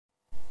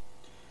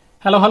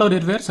Hello dear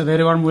viewers, a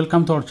very warm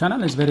welcome to our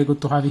channel. It's very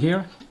good to have you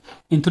here.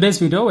 In today's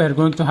video, we are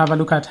going to have a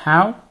look at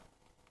how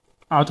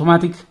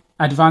automatic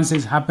advance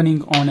is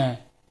happening on a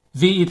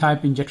VE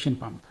type injection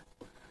pump.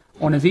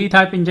 On a VE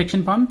type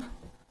injection pump,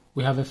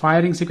 we have a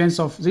firing sequence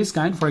of this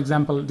kind. For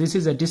example, this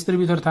is a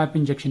distributor type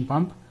injection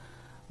pump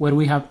where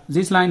we have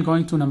this line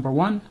going to number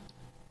 1,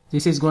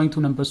 this is going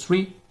to number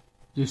 3,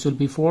 this will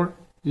be 4,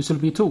 this will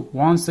be 2,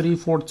 1, 3,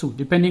 4, 2,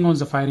 depending on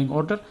the firing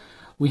order.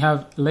 We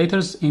have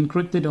letters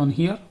encrypted on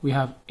here. We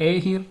have A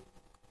here,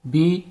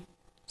 B,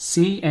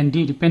 C, and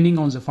D, depending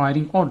on the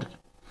firing order.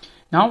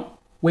 Now,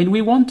 when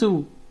we want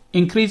to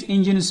increase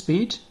engine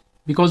speed,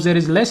 because there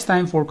is less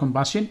time for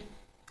combustion,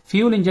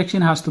 fuel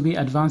injection has to be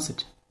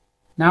advanced.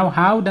 Now,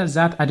 how does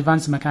that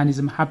advanced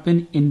mechanism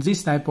happen in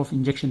this type of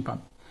injection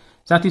pump?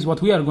 That is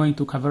what we are going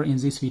to cover in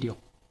this video.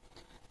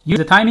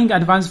 The timing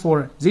advance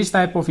for this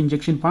type of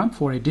injection pump,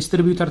 for a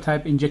distributor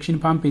type injection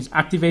pump, is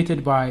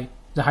activated by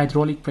the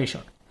hydraulic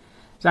pressure.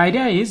 The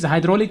idea is the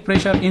hydraulic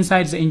pressure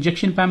inside the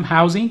injection pump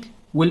housing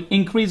will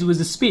increase with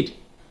the speed.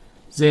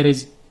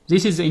 This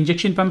is the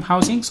injection pump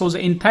housing, so the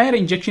entire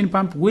injection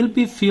pump will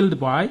be filled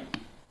by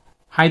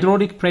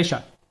hydraulic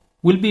pressure,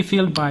 will be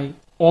filled by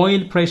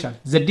oil pressure.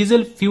 The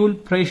diesel fuel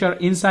pressure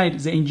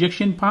inside the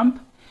injection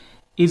pump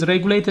is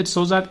regulated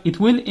so that it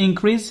will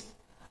increase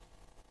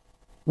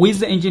with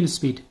the engine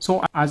speed.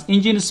 So as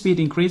engine speed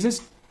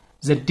increases,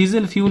 the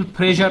diesel fuel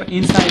pressure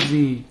inside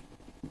the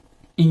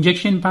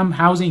injection pump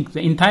housing, the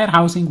entire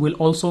housing, will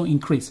also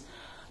increase.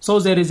 So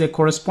there is a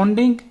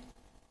corresponding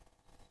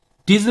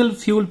diesel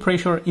fuel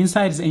pressure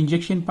inside the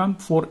injection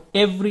pump for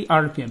every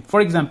RPM.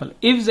 For example,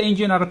 if the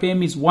engine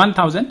RPM is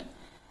 1000,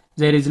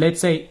 there is,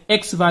 let's say,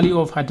 X value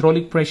of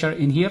hydraulic pressure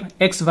in here,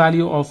 X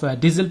value of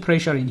diesel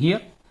pressure in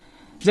here.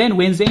 Then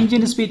when the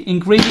engine speed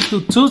increases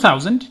to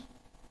 2000,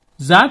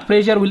 that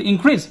pressure will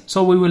increase.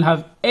 So we will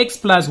have X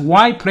plus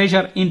Y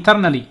pressure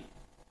internally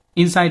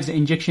inside the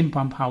injection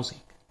pump housing.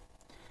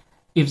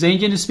 If the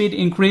engine speed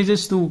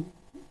increases to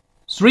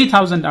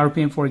 3000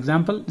 RPM, for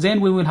example,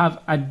 then we will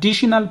have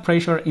additional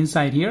pressure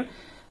inside here.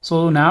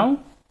 So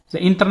now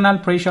the internal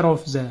pressure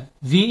of the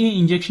VE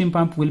injection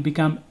pump will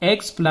become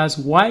X plus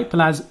Y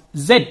plus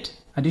Z,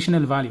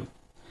 additional value.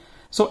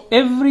 So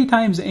every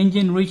time the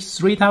engine reaches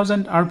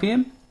 3000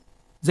 RPM,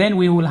 then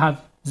we will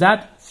have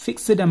that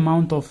fixed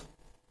amount of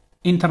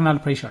internal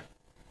pressure.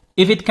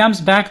 If it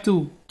comes back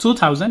to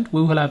 2000,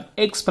 we will have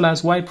X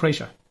plus Y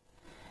pressure.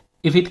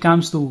 If it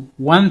comes to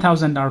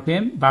 1000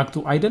 RPM, back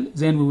to idle,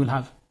 then we will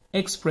have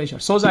X pressure.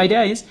 So the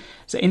idea is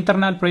the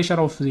internal pressure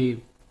of the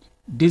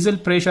diesel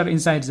pressure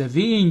inside the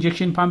VE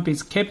injection pump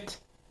is kept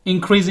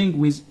increasing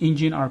with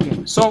engine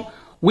RPM. So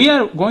we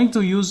are going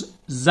to use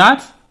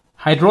that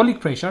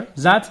hydraulic pressure,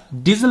 that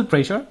diesel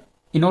pressure,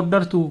 in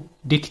order to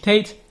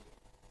dictate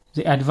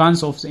the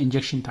advance of the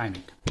injection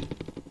timing.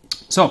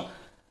 So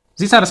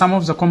these are some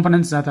of the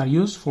components that are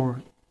used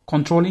for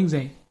controlling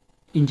the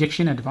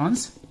injection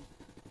advance.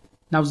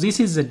 Now this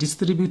is the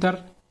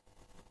distributor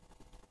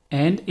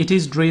and it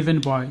is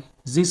driven by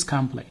this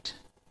cam plate.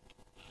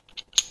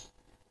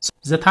 So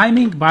the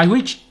timing by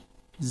which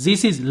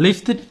this is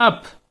lifted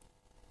up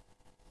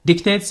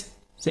dictates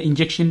the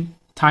injection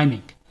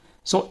timing.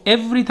 So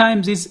every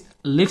time this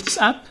lifts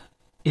up,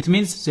 it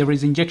means there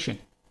is injection.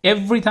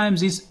 Every time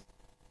this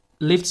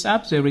lifts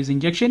up, there is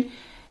injection,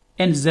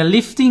 and the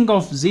lifting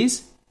of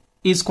this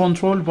is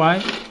controlled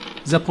by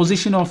the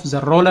position of the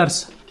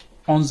rollers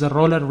on the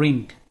roller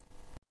ring.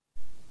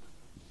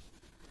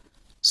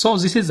 So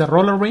this is the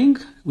roller ring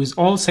with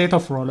all set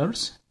of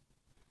rollers,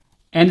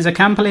 and the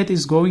cam plate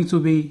is going to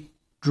be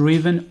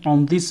driven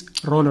on these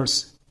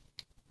rollers.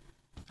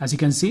 As you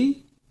can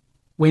see,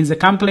 when the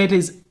cam plate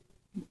is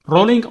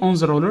rolling on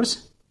the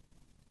rollers,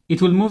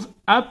 it will move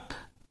up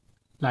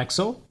like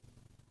so,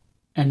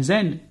 and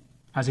then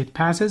as it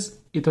passes,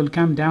 it will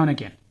come down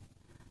again.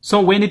 So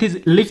when it is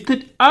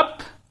lifted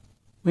up,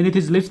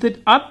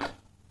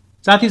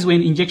 that is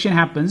when injection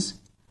happens,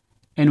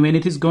 and when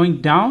it is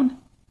going down,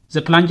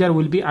 the plunger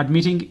will be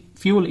admitting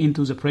fuel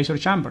into the pressure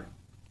chamber.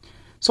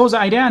 So the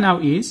idea now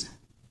is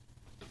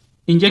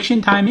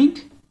injection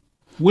timing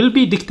will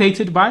be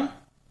dictated by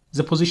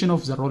the position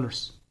of the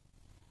rollers.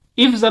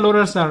 If the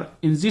rollers are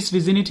in this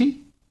vicinity,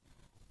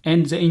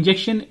 and the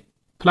injection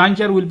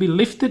plunger will be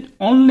lifted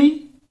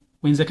only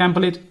when the cam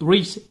plate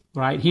reaches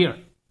right here.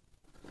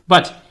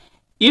 But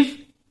if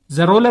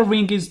the roller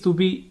ring is to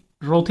be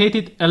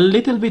rotated a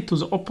little bit to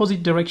the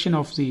opposite direction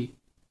of the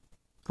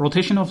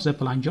rotation of the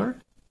plunger,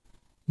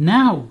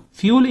 now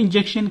fuel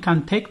injection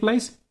can take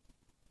place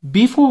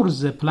before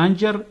the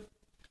plunger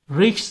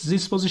reaches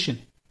this position.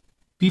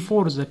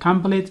 Before the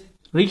cam plate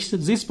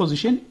reaches this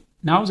position,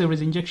 now there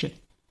is injection.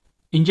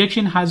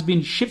 Injection has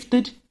been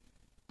shifted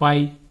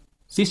by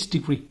this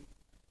degree.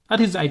 That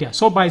is the idea.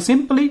 So by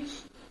simply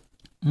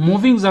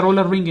moving the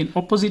roller ring in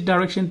opposite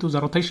direction to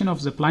the rotation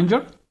of the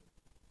plunger,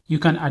 you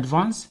can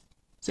advance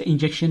the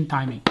injection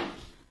timing.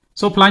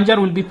 So plunger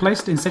will be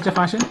placed in such a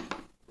fashion.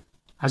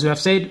 As we have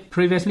said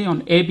previously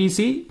on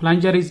ABC,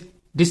 plunger is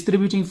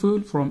distributing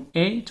fuel from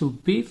A to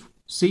B,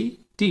 C,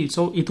 T.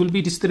 So it will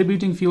be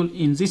distributing fuel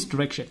in this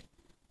direction.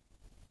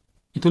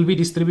 It will be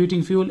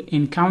distributing fuel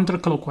in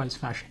counterclockwise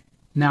fashion.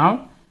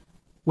 Now,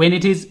 when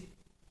it is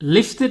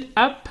lifted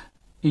up,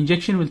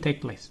 injection will take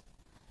place.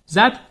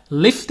 That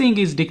lifting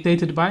is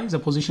dictated by the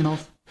position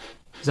of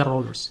the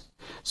rollers.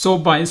 So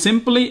by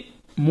simply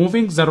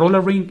moving the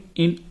roller ring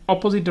in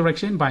opposite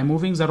direction,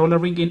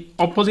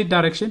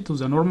 to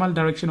the normal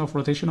direction of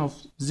rotation of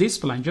this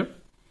plunger,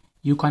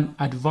 you can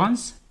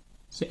advance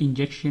the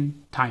injection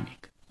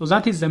timing. So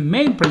that is the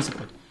main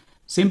principle.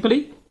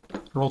 Simply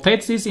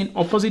rotate this in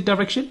opposite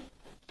direction.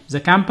 The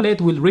cam plate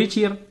will reach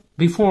here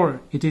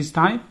before it is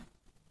time,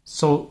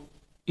 so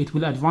it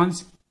will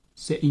advance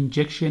the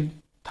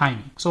injection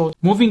timing. So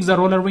moving the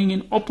roller ring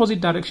in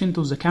opposite direction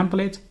to the cam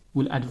plate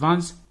will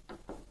advance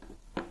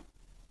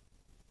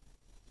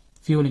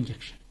fuel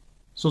injection.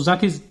 So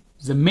that is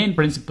the main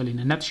principle in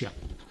a nutshell.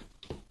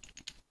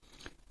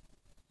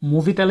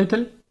 Move it a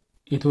little,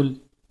 it will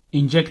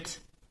inject.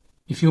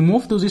 If you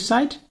move to this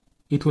side,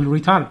 it will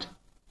retard.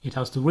 It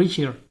has to reach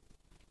here.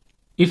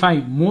 If I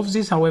move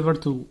this, however,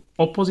 to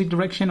opposite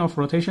direction of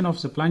rotation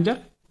of the plunger,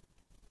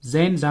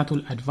 then that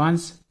will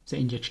advance the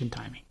injection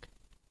timing.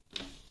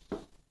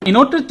 In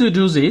order to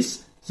do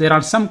this, there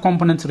are some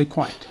components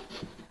required.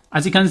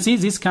 As you can see,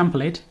 this cam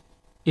plate,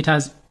 it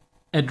has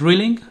a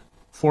drilling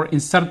for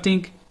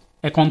inserting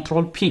a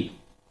control pin.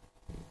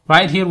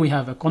 Right here we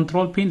have a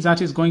control pin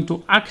that is going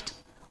to act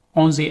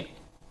on the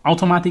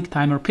automatic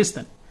timer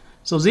piston.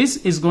 So this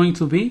is going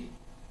to be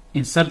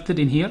inserted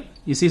in here.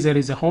 You see there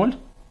is a hole.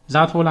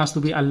 That hole has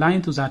to be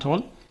aligned to that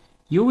hole.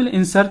 You will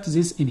insert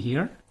this in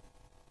here.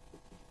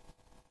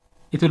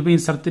 It will be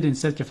inserted in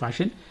such a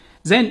fashion.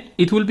 Then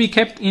it will be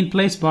kept in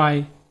place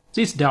by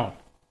this dowel.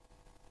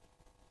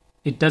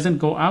 It doesn't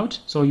go out,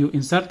 so you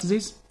insert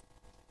this.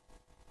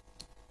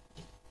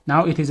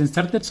 Now it is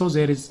inserted, so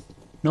there is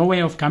no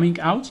way of coming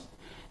out.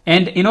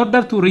 And in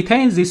order to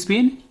retain this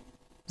pin,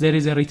 there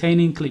is a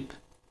retaining clip.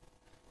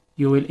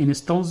 You will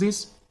install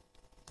this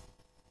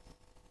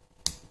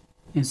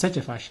in such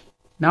a fashion.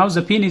 Now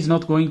the pin is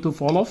not going to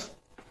fall off,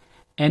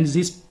 and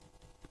this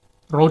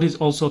rod is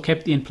also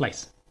kept in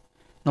place.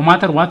 No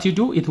matter what you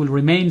do, it will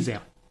remain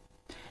there.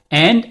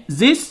 And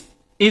this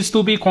is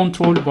to be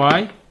controlled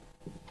by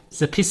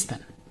the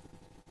piston.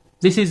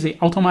 This is the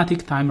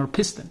automatic timer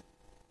piston.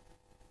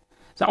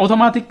 The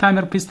automatic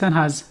timer piston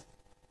has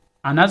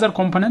another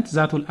component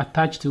that will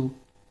attach to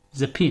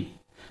the pin.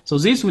 So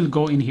this will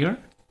go in here.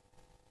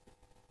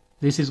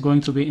 This is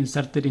going to be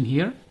inserted in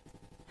here.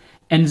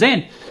 And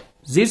then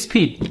this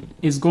pin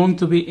is going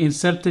to be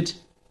inserted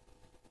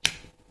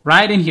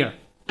right in here.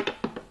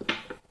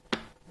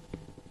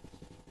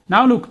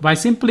 Now look, by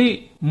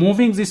simply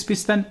moving this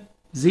piston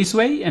this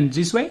way and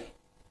this way,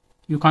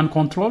 you can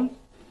control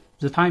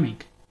the timing.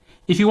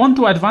 If you want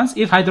to advance,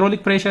 if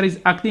hydraulic pressure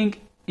is acting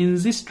in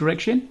this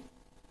direction,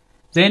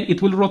 then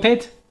it will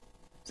rotate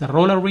the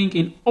roller ring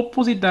in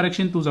opposite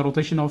direction to the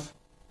rotation of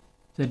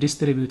the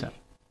distributor.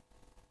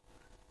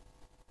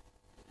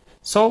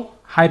 So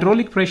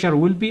hydraulic pressure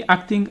will be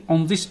acting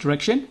on this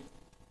direction.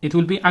 It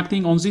will be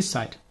acting on this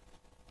side.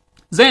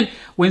 Then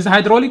when the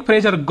hydraulic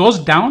pressure goes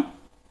down,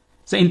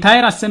 the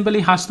entire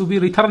assembly has to be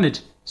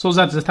returned so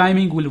that the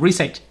timing will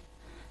reset.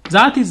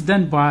 That is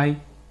done by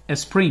a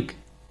spring.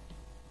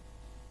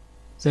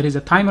 There is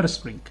a timer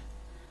spring.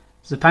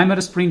 The timer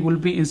spring will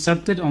be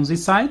inserted on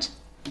this side,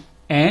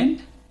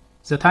 and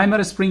the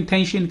timer spring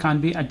tension can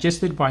be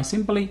adjusted by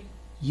simply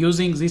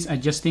using this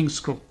adjusting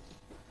screw.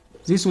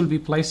 This will be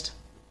placed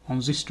on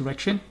this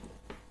direction,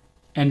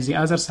 and the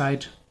other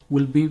side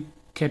will be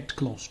kept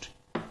closed.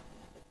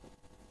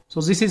 So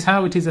this is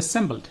how it is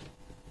assembled.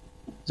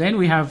 Then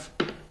we have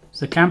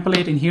the cam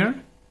plate in here.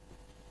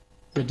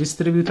 The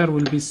distributor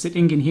will be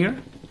sitting in here.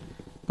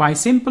 By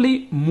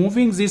simply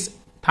moving this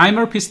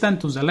timer piston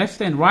to the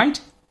left and right,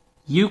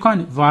 you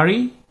can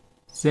vary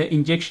the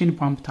injection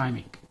pump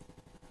timing.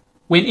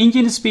 When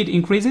engine speed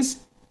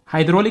increases,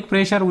 hydraulic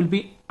pressure will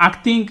be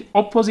acting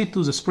opposite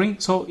to the spring,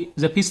 so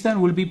the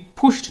piston will be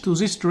pushed to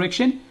this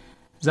direction.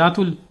 That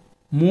will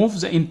move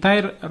the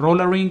entire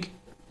roller ring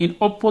in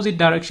opposite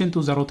direction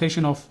to the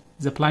rotation of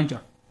the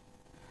plunger.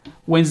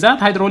 When that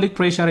hydraulic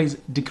pressure is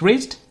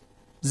decreased,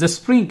 the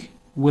spring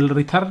will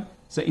return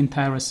the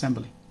entire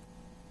assembly.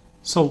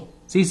 So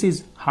this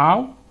is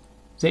how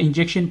the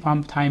injection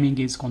pump timing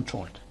is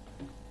controlled.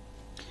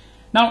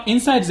 Now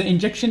inside the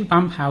injection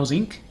pump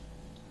housing,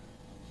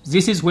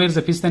 this is where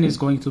the piston is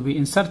going to be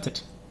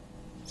inserted.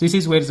 This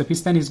is where the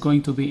piston is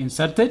going to be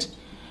inserted.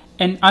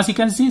 And as you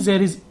can see,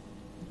 there is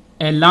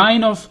a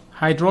line of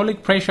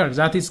hydraulic pressure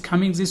that is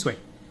coming this way.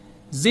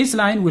 This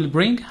line will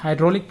bring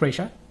hydraulic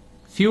pressure,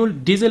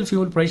 diesel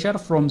fuel pressure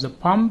from the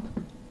pump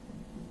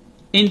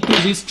into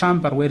this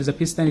chamber where the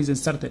piston is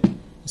inserted.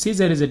 See,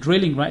 there is a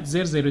drilling right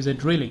there. There is a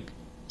drilling.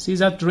 See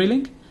that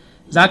drilling?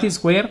 That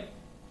is where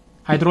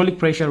hydraulic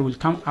pressure will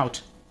come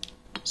out.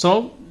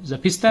 So the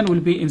piston will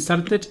be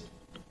inserted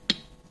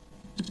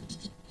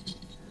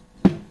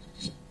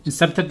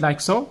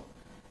like so.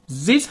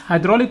 This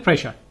hydraulic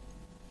pressure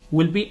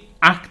will be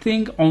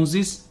acting on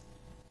this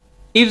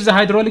If the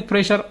hydraulic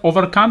pressure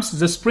overcomes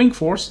the spring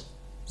force,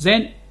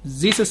 then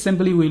this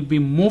assembly will be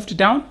moved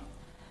down.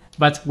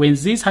 But when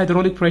this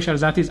hydraulic pressure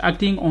that is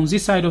acting on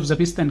this side of the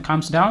piston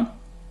comes down,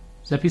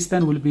 the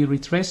piston will be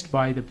retraced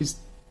by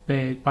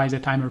the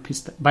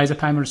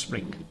timer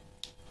spring.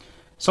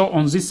 So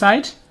on this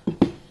side,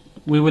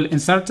 we will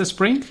insert the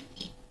spring,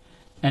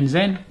 and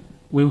then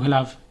we will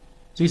have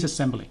this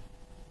assembly.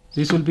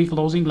 This will be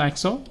closing like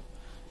so.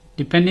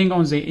 Depending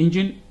on the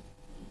engine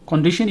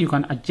condition, you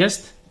can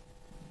adjust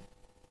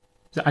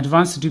the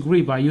advanced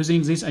degree by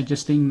using this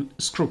adjusting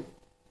screw.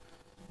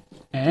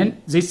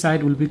 And this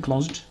side will be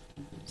closed.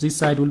 This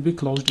side will be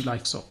closed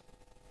like so.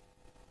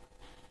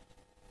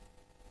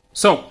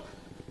 So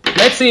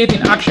let's see it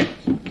in action.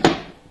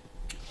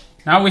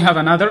 Now we have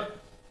another.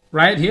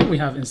 Right here we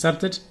have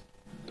inserted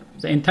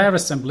the entire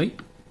assembly.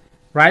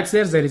 Right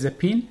there is a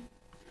pin,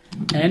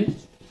 and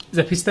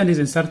the piston is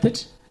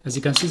inserted. As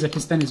you can see, the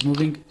piston is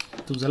moving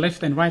to the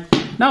left and right.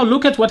 Now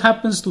look at what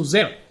happens to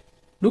there.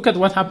 Look at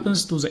what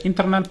happens to the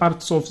internal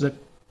parts of the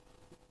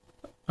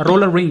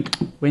roller ring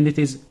when the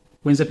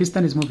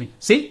piston is moving.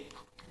 See?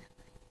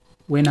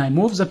 When I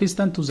move the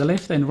piston to the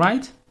left and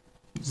right,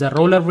 the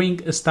roller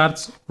ring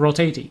starts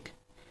rotating.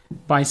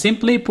 By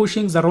simply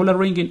pushing the roller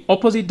ring in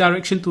opposite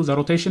direction to the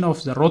rotation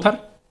of the rotor,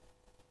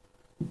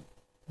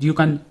 you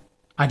can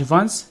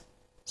advance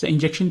the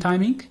injection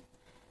timing,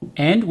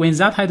 and when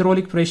that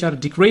hydraulic pressure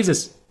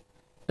decreases,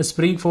 a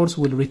spring force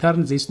will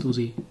return this to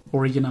the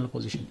original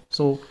position.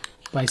 So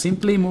by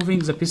simply moving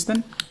the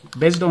piston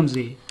based on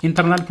the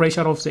internal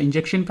pressure of the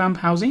injection pump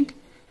housing,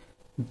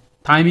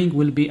 timing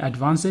will be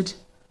advanced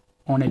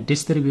on a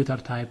distributor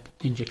type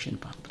injection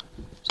pump.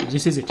 So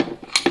this is it.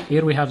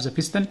 Here we have the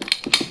piston.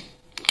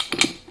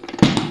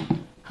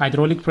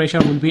 Hydraulic pressure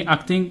will be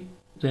acting.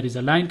 There is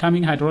a line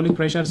coming, hydraulic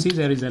pressure. See,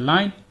 there is a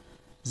line.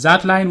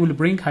 That line will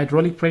bring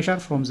hydraulic pressure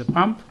from the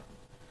pump.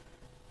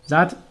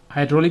 That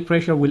hydraulic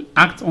pressure will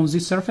act on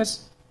this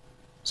surface.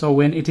 So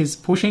when it is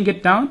pushing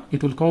it down,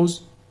 it will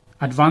cause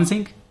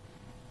advancing.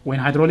 When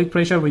hydraulic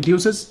pressure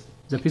reduces,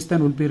 the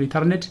piston will be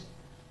returned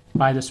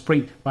by the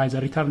spring, by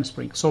the return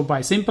spring. So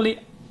by simply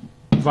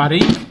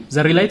varying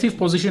the relative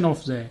position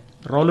of the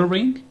roller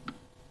ring,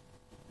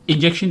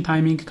 injection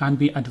timing can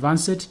be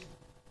advanced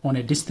on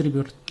a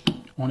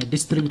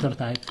distributor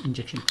type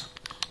injection pump.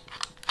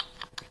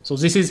 So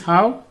this is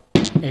how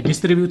a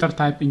distributor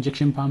type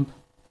injection pump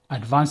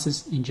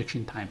advances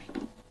injection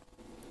timing.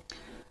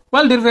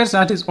 Well, dear viewers,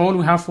 that is all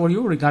we have for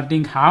you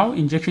regarding how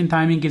injection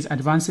timing is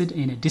advanced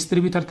in a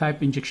distributor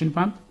type injection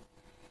pump.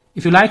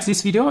 If you like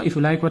this video, if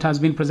you like what has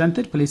been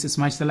presented, please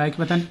smash the like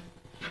button.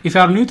 If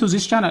you are new to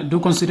this channel, do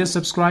consider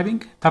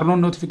subscribing, turn on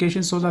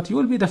notifications so that you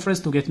will be the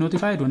first to get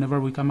notified whenever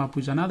we come up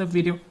with another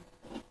video.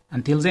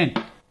 Until then,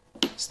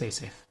 stay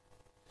safe.